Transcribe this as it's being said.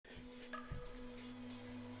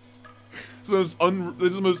this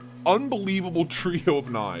is the most unbelievable trio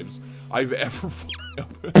of knives I've ever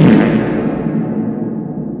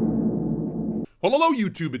Well, hello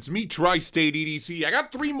YouTube, it's me, Tri-State EDC. I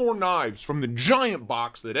got 3 more knives from the giant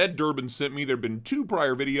box that Ed Durbin sent me. There have been 2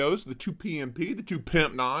 prior videos, the 2 PMP, the 2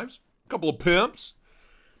 pimp knives, a couple of pimps.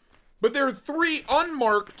 But there are 3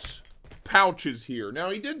 unmarked pouches here. Now,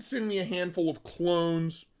 he did send me a handful of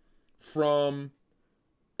clones from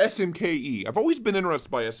SMKE. I've always been interested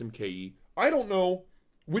by SMKE. I don't know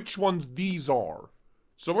which ones these are.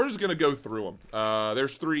 So we're just gonna go through them.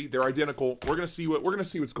 There's 3, they're identical. We're gonna see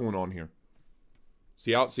what's going on here.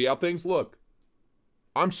 See how things look.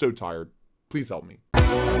 I'm so tired. Please help me.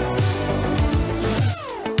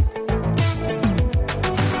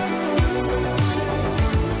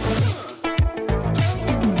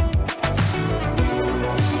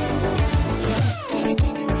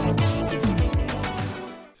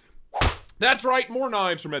 That's right, more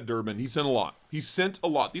knives from Ed Durbin. He sent a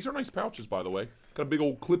lot. These are nice pouches, by the way. Got a big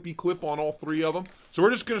old clippy clip on all 3 of them. So we're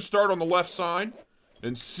just gonna start on the left side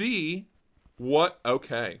and see what,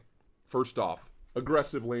 okay. First off,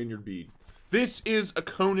 aggressive lanyard bead. This is a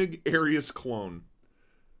Koenig Arius clone.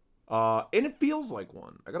 And it feels like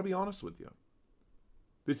one. I gotta be honest with you.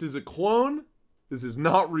 This is a clone. This is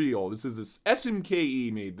not real. This is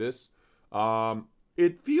SMKE made this.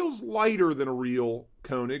 It feels lighter than a real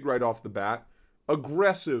Koenig right off the bat.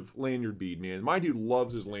 Aggressive lanyard bead, man. My dude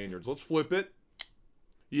loves his lanyards. Let's flip it.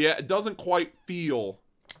 Yeah, it doesn't quite feel.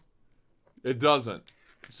 It doesn't.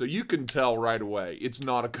 So you can tell right away, it's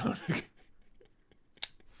not a Koenig.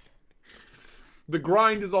 The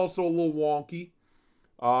grind is also a little wonky.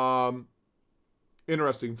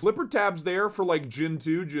 Interesting. Flipper tabs there for like Gen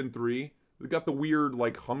 2, Gen 3. We've got the weird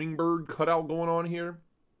like hummingbird cutout going on here.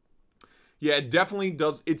 Yeah, it definitely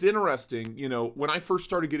does. It's interesting, you know, when I first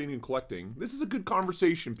started getting into collecting, this is a good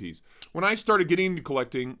conversation piece. When I started getting into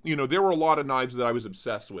collecting, you know, there were a lot of knives that I was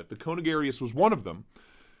obsessed with. The Koenig Arius was one of them.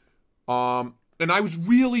 And I was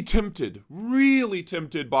really tempted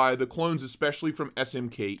by the clones, especially from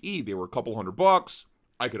SMKE. They were a couple $100.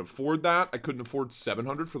 I could afford that. I couldn't afford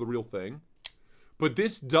 $700 for the real thing. But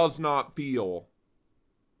this does not feel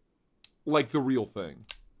like the real thing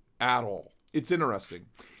at all. It's interesting.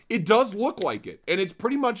 It does look like it, and it's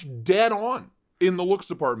pretty much dead on in the looks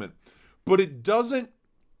department. But it doesn't,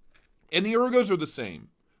 and the ergos are the same.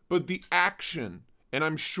 But the action, and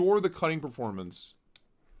I'm sure the cutting performance,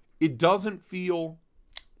 it doesn't feel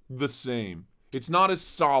the same. It's not as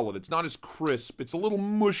solid. It's not as crisp. It's a little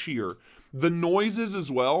mushier. The noises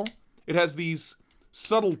as well, it has these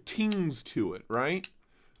subtle tings to it, right?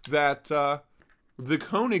 That the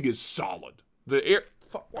Koenig is solid.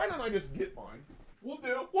 Why don't I just get mine? We'll do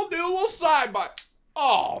a little side by.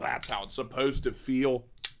 Oh, that's how it's supposed to feel.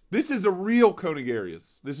 This is a real Koenig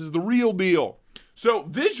Arius. This is the real deal. So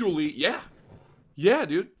visually, yeah. Yeah,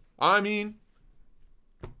 dude. I mean,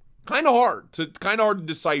 kind of hard to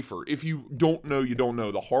decipher. If you don't know, you don't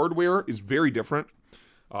know. The hardware is very different.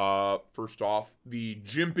 First off, the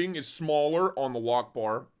jimping is smaller on the lock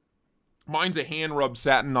bar. Mine's a hand rub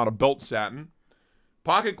satin, not a belt satin.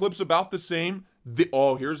 Pocket clip's about the same.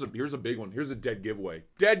 Oh, here's a big one. Here's a dead giveaway.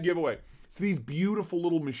 Dead giveaway. So these beautiful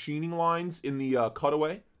little machining lines in the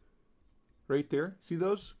cutaway. Right there. See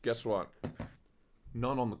those? Guess what?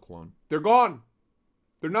 None on the clone. They're gone.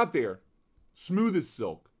 They're not there. Smooth as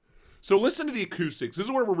silk. So listen to the acoustics. This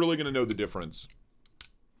is where we're really going to know the difference.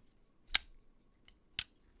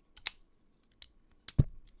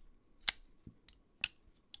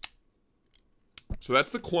 So that's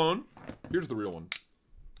the clone. Here's the real one.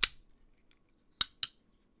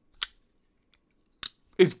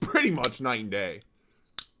 It's pretty much night and day.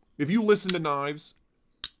 If you listen to knives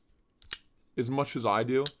as much as I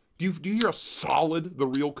do, do you hear how solid the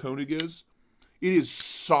real Koenig is? It is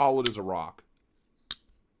solid as a rock.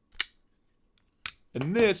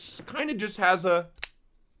 And this kind of just has a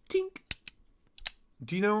tink.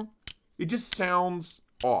 Do you know? It just sounds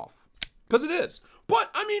off. Because it is.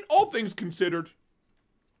 But, I mean, all things considered,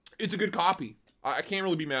 it's a good copy. I can't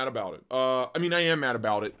really be mad about it. I mean, I am mad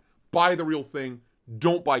about it. Buy the real thing.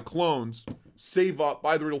 Don't buy clones. Save up.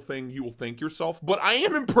 Buy the real thing. You will thank yourself. But I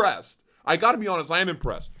am impressed. I gotta be honest. I am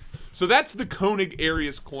impressed. So that's the Koenig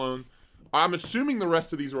Arius clone. I'm assuming the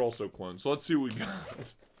rest of these are also clones. So let's see what we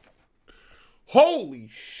got. Holy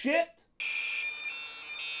shit.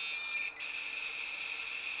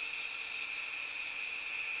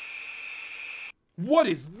 What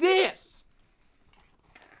is this?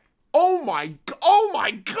 Oh my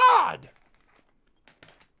God.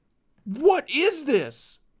 What is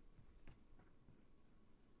this?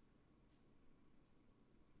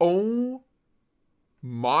 Oh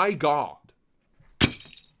my God.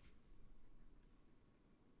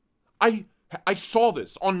 I saw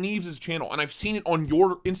this on Neves' channel, and I've seen it on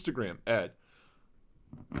your Instagram, Ed.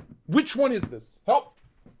 Which one is this? Help!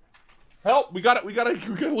 Help! We gotta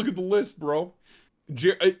look at the list, bro.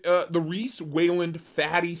 The Reese Wayland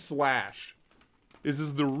Fatty Slash. This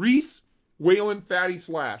is the Reese Wayland Fatty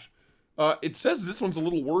Slash. It says this one's a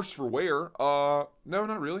little worse for wear. No,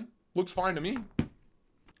 not really. Looks fine to me.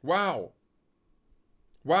 Wow.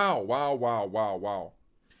 Wow, wow, wow, wow, wow.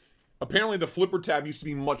 Apparently the flipper tab used to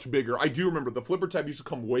be much bigger. I do remember the flipper tab used to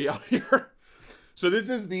come way out here. So this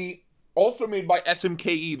is the, also made by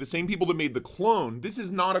SMKE, the same people that made the clone. This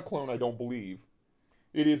is not a clone, I don't believe.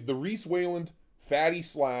 It is the Reese Wayland Fatty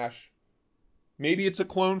Slash. Maybe it's a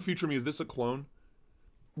clone. Future me, is this a clone?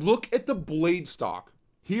 Look at the blade stock.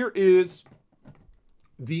 Here is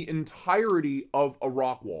the entirety of a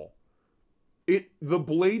rock wall. The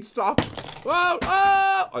blade stock. Oh,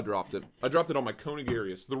 oh! I dropped it. I dropped it on my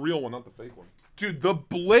Conigarius. The real one, not the fake one. Dude, the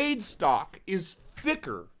blade stock is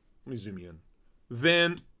thicker. Let me zoom you in.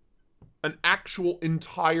 Than an actual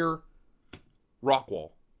entire rock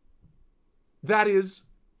wall. That is,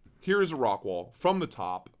 here is a rock wall from the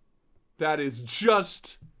top. That is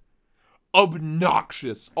just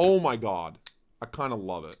obnoxious. Oh my god. I kind of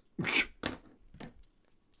love it.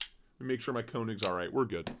 Make sure my Konig's alright. We're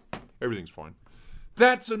good. Everything's fine.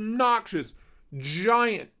 That's obnoxious.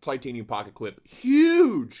 Giant titanium pocket clip.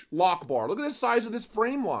 Huge lock bar. Look at the size of this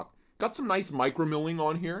frame lock. Got some nice micro milling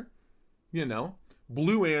on here. You know.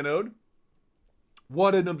 Blue anode.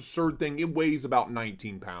 What an absurd thing. It weighs about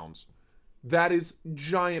 19 pounds. That is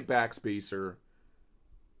giant backspacer.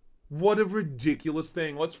 What a ridiculous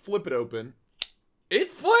thing. Let's flip it open. It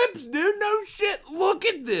flips, dude. No shit. Look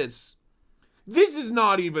at this. This is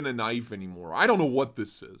not even a knife anymore. I don't know what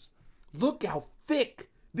this is. Look how thick.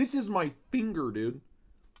 This is my finger, dude.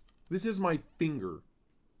 This is my finger.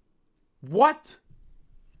 What?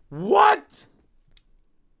 What?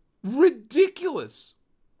 Ridiculous.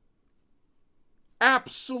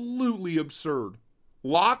 Absolutely absurd.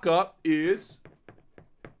 Lockup is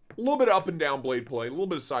a little bit of up and down blade play, a little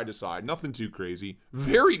bit of side to side, nothing too crazy.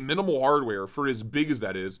 Very minimal hardware for as big as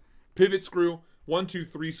that is. Pivot screw, 1, 2,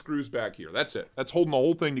 3 screws back here. That's it. That's holding the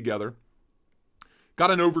whole thing together.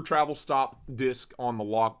 Got an over travel stop disc on the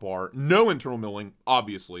lock bar. No internal milling,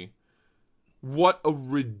 obviously. What a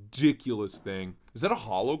ridiculous thing. Is that a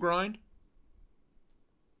hollow grind?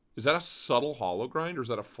 Is that a subtle hollow grind or is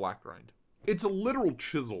that a flat grind? It's a literal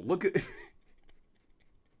chisel. Look at...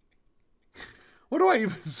 What do I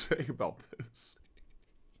even say about this?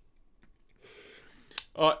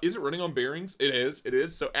 Is it running on bearings? It is. It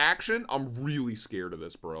is. So action, I'm really scared of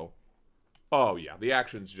this, bro. Oh, yeah. The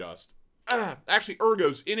action's just... Actually,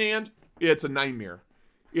 ergos in hand, it's a nightmare.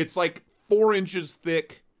 It's like 4 inches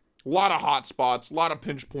thick. A lot of hot spots. A lot of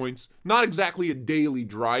pinch points. Not exactly a daily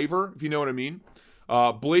driver, if you know what I mean.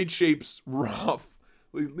 Blade shape's rough.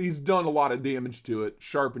 He's done a lot of damage to it,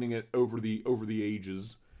 sharpening it over the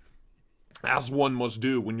ages. As one must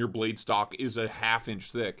do when your blade stock is a 1/2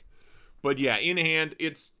 inch thick. But yeah, in hand,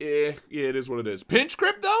 it is what it is. Pinch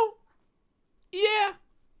grip, though? Yeah.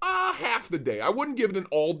 Half the day. I wouldn't give it an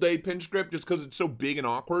all-day pinch grip just because it's so big and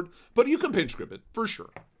awkward. But you can pinch grip it, for sure.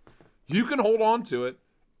 You can hold on to it.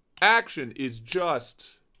 Action is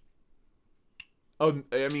just... I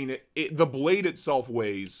mean, the blade itself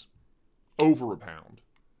weighs over a pound.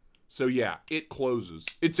 So yeah, it closes.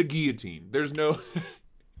 It's a guillotine. There's no...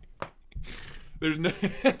 there's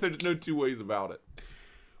no two ways about it.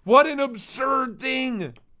 What an absurd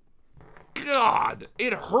thing! God,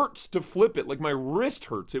 it hurts to flip it. Like my wrist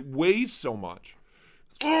hurts. It weighs so much.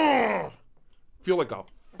 Ugh! Feel like a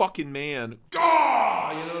fucking man.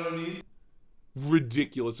 Ugh! You know what I mean?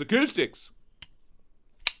 Ridiculous acoustics.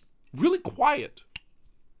 Really quiet.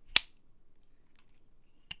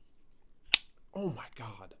 Oh my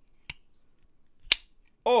god.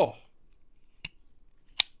 Oh.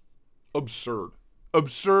 Absurd.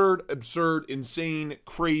 Absurd, absurd, insane,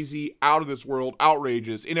 crazy, out of this world,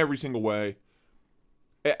 outrageous, in every single way.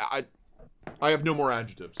 I have no more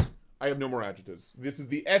adjectives. I have no more adjectives. This is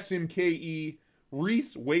the SMKE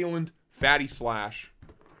Reese Wayland Fatty Slash.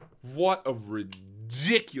 What a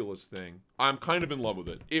ridiculous thing. I'm kind of in love with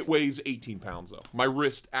it. It weighs 18 pounds, though. My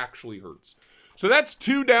wrist actually hurts. So that's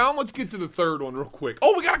 2 down. Let's get to the third one real quick.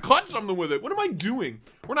 Oh, we gotta cut something with it. What am I doing?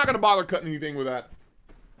 We're not gonna bother cutting anything with that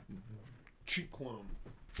cheap clone.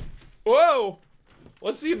 Whoa!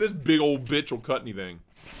 Let's see if this big old bitch will cut anything.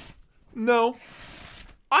 No.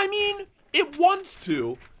 I mean, it wants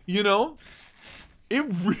to, you know? It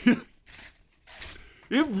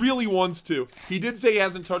really wants to. He did say he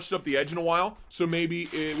hasn't touched up the edge in a while, so maybe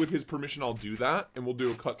with his permission I'll do that, and we'll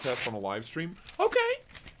do a cut test on a live stream. Okay.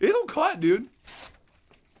 It'll it'll cut, dude.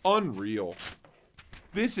 Unreal.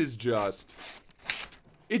 This is just...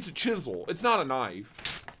 It's a chisel. It's not a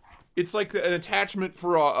knife. It's like an attachment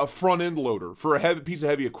for a front end loader, for a heavy piece of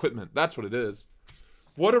heavy equipment. That's what it is.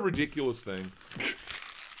 What a ridiculous thing.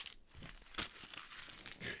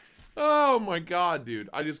 Oh my god, dude.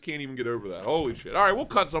 I just can't even get over that. Holy shit. Alright, we'll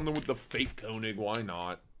cut something with the fake Koenig. Why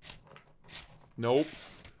not? Nope.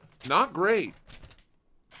 Not great.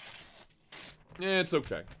 It's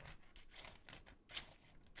okay.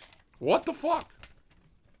 What the fuck?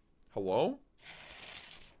 Hello?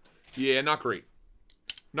 Yeah, not great.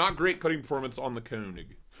 Not great cutting performance on the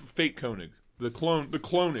Koenig. Fake Koenig. The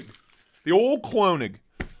Clonig. The old Clonig.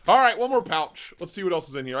 Alright, one more pouch. Let's see what else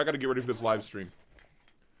is in here. I gotta get ready for this live stream.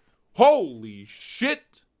 Holy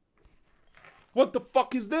shit! What the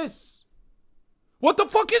fuck is this? What the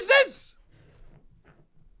fuck is this?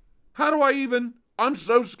 How do I even... I'm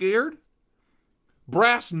so scared.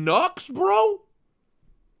 Brass knucks, bro?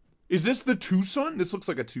 Is this the Tucson? This looks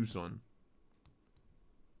like a Tucson.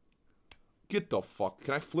 Get the fuck.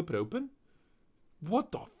 Can I flip it open?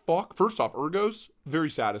 What the fuck? First off, ergos, very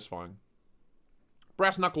satisfying.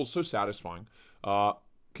 Brass knuckles, so satisfying. Can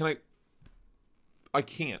I... I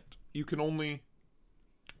can't. You can only...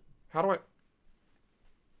 How do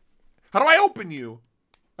I open you?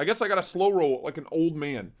 I guess I gotta slow roll it like an old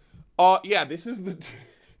man. Yeah, this is the...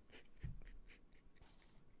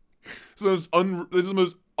 This is the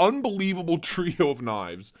most unbelievable trio of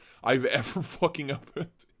knives I've ever fucking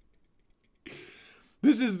opened.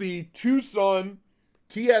 This is the Tucson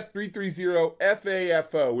TS330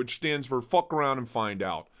 FAFO, which stands for fuck around and find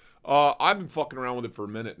out. I've been fucking around with it for a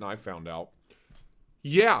minute and I found out.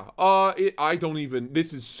 Yeah, I don't even,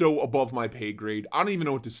 this is so above my pay grade. I don't even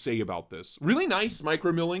know what to say about this. Really nice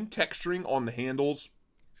micro milling, texturing on the handles.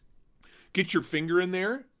 Get your finger in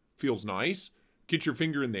there, feels nice. Get your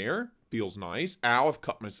finger in there, feels nice. Ow, I've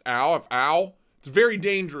cut my, ow. It's very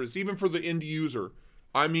dangerous, even for the end user.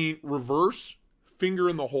 I mean, reverse, finger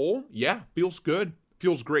in the hole. Yeah, feels good.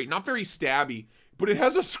 Feels great. Not very stabby, but it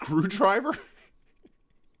has a screwdriver.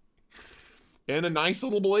 And a nice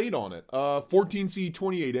little blade on it.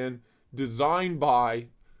 14C28N, designed by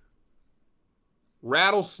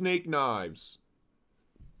Rattlesnake Knives.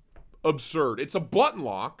 Absurd. It's a button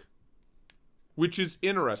lock, which is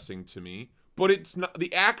interesting to me, but it's not,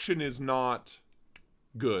 the action is not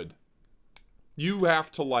good. You have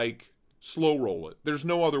to, like, slow roll it. There's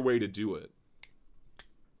no other way to do it.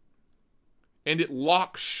 And it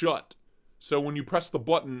locks shut. So when you press the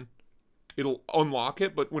button, it'll unlock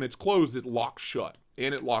it, but when it's closed, it locks shut,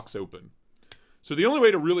 and it locks open. So the only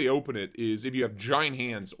way to really open it is if you have giant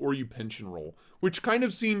hands or you pinch and roll, which kind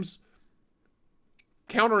of seems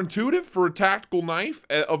counterintuitive for a tactical knife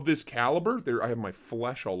of this caliber. There, I have my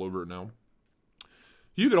flesh all over it now.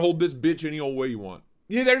 You can hold this bitch any old way you want.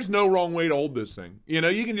 Yeah, there's no wrong way to hold this thing. You know,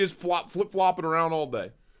 you can just flip-flop it around all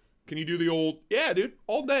day. Can you do the old, yeah, dude,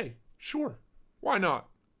 all day. Sure. Why not?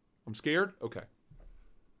 I'm scared? Okay.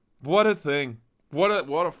 What a thing. What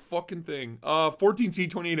a fucking thing.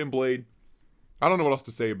 14C28N blade. I don't know what else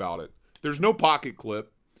to say about it. There's no pocket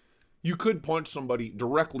clip. You could punch somebody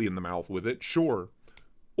directly in the mouth with it, sure.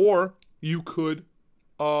 Or you could,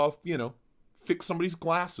 you know, fix somebody's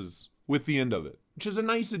glasses with the end of it, which is a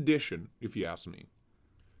nice addition, if you ask me.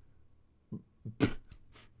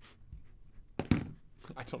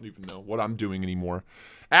 I don't even know what I'm doing anymore.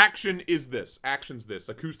 Action is this. Action's this.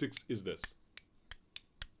 Acoustics is this.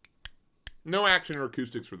 No action or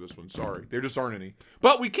acoustics for this one. Sorry. There just aren't any.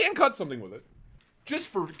 But we can cut something with it. Just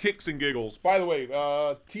for kicks and giggles. By the way,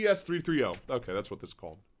 TS330. Okay, that's what this is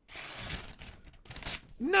called.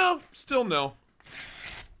 No. Still no.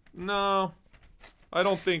 No. I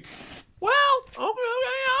don't think... Well,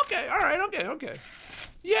 okay. All right, okay.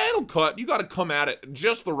 Yeah, it'll cut. You gotta come at it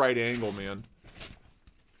just the right angle, man.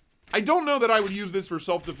 I don't know that I would use this for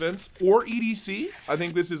self-defense or EDC. I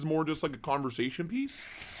think this is more just like a conversation piece.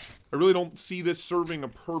 I really don't see this serving a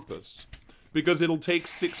purpose because it'll take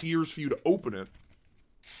 6 years for you to open it.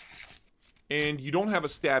 And you don't have a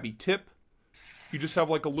stabby tip. You just have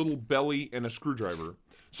like a little belly and a screwdriver.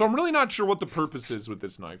 So I'm really not sure what the purpose is with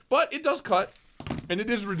this knife. But it does cut. And it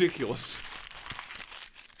is ridiculous.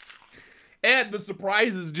 Ed, the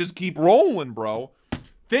surprises just keep rolling, bro.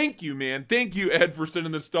 Thank you, man. Thank you, Ed, for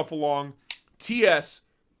sending this stuff along.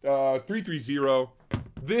 TS330.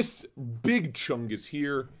 This big chungus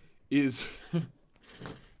here is...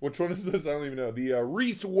 Which one is this? I don't even know. The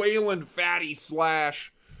Reese Wayland Fatty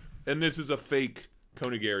Slash. And this is a fake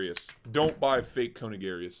Conigarius. Don't buy fake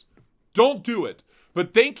Conigarius. Don't do it.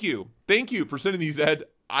 But thank you. Thank you for sending these, Ed.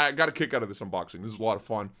 I got a kick out of this unboxing. This is a lot of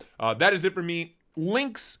fun. That is it for me.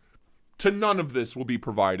 Links to none of this will be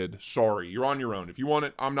provided. Sorry, you're on your own. If you want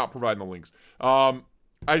it, I'm not providing the links. I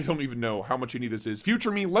don't even know how much any of this is.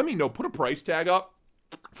 Future me, let me know. Put a price tag up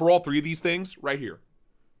for all 3 of these things right here.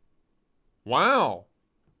 Wow.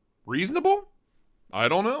 Reasonable? I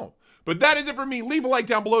don't know. But that is it for me. Leave a like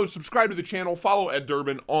down below. Subscribe to the channel. Follow Ed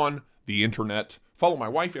Durbin on the internet. Follow my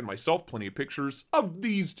wife and myself. Plenty of pictures of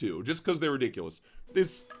these two, just because they're ridiculous.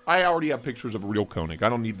 I already have pictures of a real Koenig. I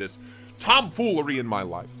don't need this tomfoolery in my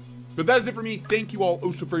life. But that is it for me. Thank you all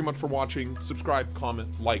oh so very much for watching. Subscribe, comment,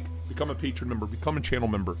 like, become a patron member, become a channel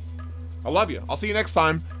member. I love you. I'll see you next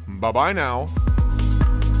time. Bye-bye now.